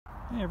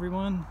Hey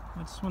everyone,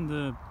 I just wanted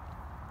to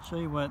show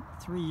you what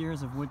 3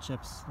 years of wood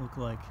chips look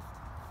like.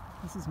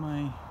 This is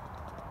my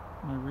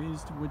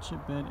raised wood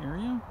chip bed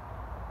area,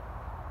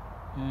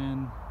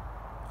 and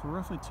for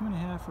roughly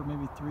 2.5 or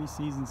maybe 3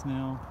 seasons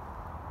now,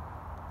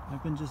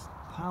 I've been just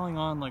piling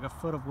on like a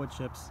foot of wood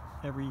chips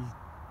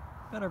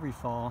about every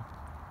fall,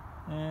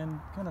 and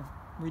kind of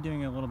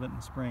redoing it a little bit in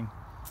the spring.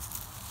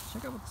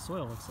 Check out what the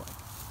soil looks like.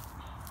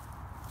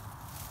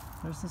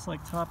 There's this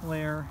like top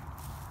layer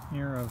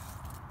here of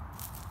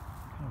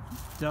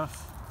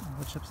duff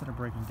wood chips that are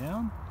breaking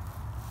down,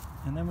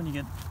 and then when you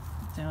get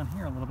down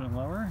here a little bit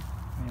lower,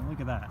 I mean,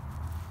 look at that.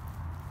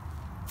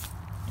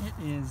 It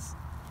is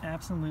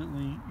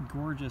absolutely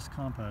gorgeous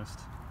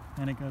compost,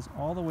 and it goes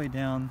all the way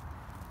down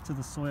to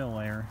the soil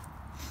layer,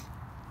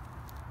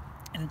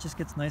 and it just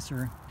gets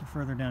nicer the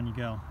further down you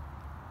go.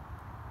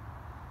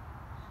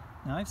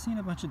 Now, I've seen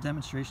a bunch of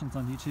demonstrations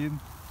on YouTube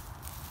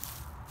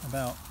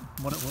about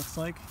what it looks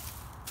like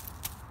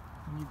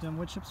when you've done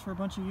wood chips for a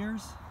bunch of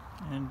years,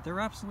 and they're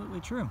absolutely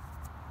true.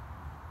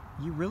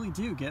 You really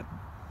do get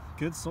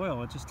good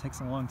soil, it just takes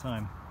a long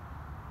time.